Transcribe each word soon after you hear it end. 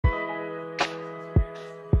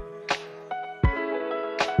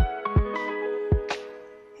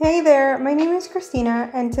Hey there, my name is Christina,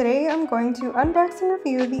 and today I'm going to unbox and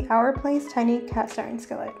review the OurPlace Tiny Cast Iron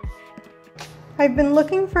Skillet. I've been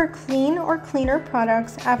looking for clean or cleaner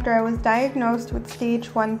products after I was diagnosed with stage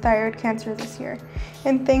 1 thyroid cancer this year,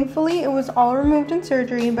 and thankfully it was all removed in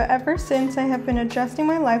surgery, but ever since I have been adjusting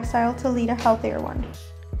my lifestyle to lead a healthier one.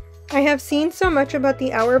 I have seen so much about the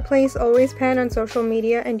OurPlace Always Pan on social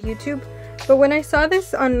media and YouTube, but when I saw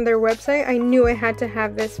this on their website, I knew I had to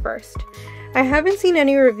have this first. I haven't seen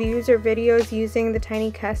any reviews or videos using the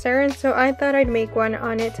tiny cast iron, so I thought I'd make one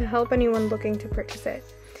on it to help anyone looking to purchase it.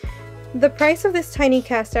 The price of this tiny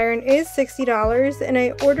cast iron is $60, and I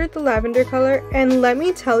ordered the lavender color, and let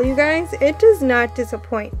me tell you guys, it does not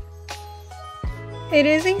disappoint. It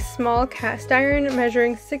is a small cast iron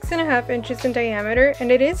measuring 6.5 inches in diameter,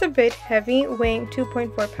 and it is a bit heavy, weighing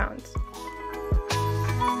 2.4 pounds.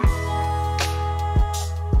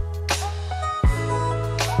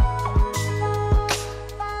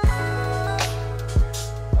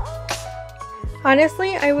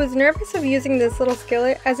 Honestly, I was nervous of using this little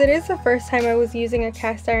skillet as it is the first time I was using a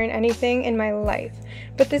cast iron anything in my life.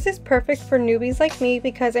 But this is perfect for newbies like me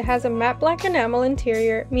because it has a matte black enamel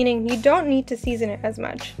interior, meaning you don't need to season it as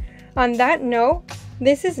much. On that note,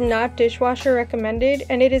 this is not dishwasher recommended,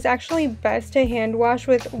 and it is actually best to hand wash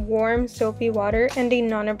with warm soapy water and a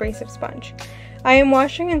non-abrasive sponge. I am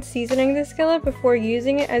washing and seasoning the skillet before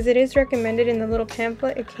using it as it is recommended in the little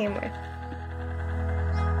pamphlet it came with.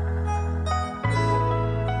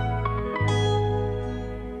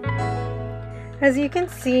 As you can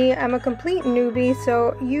see, I'm a complete newbie,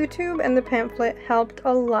 so YouTube and the pamphlet helped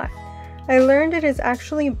a lot. I learned it is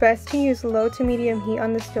actually best to use low to medium heat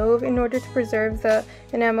on the stove in order to preserve the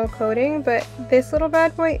enamel coating, but this little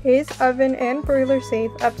bad boy is oven and broiler safe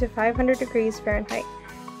up to 500 degrees Fahrenheit.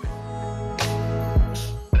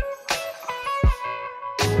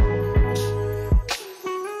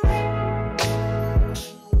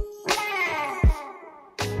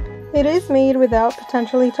 It is made without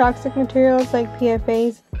potentially toxic materials like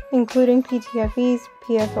PFAs, including PTFEs,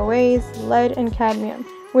 PFOAs, lead, and cadmium,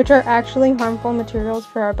 which are actually harmful materials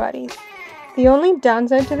for our bodies. The only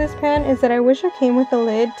downside to this pan is that I wish it came with a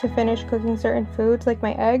lid to finish cooking certain foods like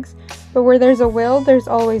my eggs, but where there's a will, there's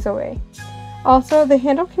always a way. Also, the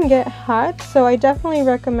handle can get hot, so I definitely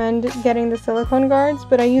recommend getting the silicone guards,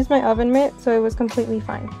 but I used my oven mitt, so it was completely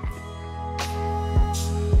fine.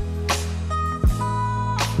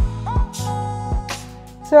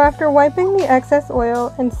 So after wiping the excess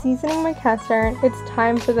oil and seasoning my cast iron, it's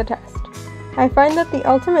time for the test. I find that the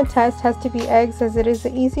ultimate test has to be eggs as it is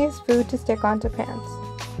the easiest food to stick onto pans.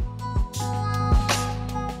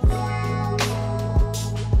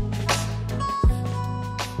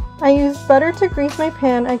 I used butter to grease my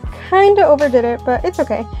pan. I kinda overdid it, but it's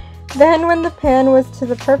okay. Then when the pan was to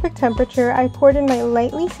the perfect temperature, I poured in my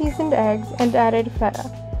lightly seasoned eggs and added feta.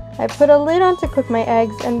 I put a lid on to cook my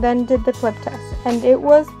eggs and then did the flip test, and it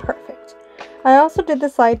was perfect. I also did the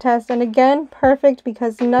slide test, and again perfect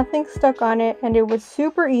because nothing stuck on it and it was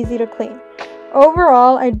super easy to clean.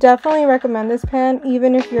 Overall, I definitely recommend this pan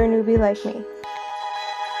even if you're a newbie like me.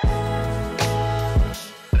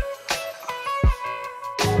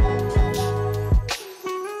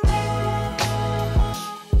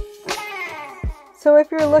 So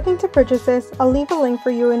if you're looking to purchase this, I'll leave a link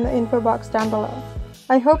for you in the info box down below.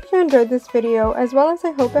 I hope you enjoyed this video as well as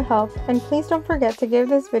I hope it helped, and please don't forget to give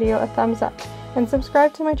this video a thumbs up and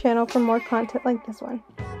subscribe to my channel for more content like this one.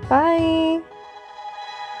 Bye!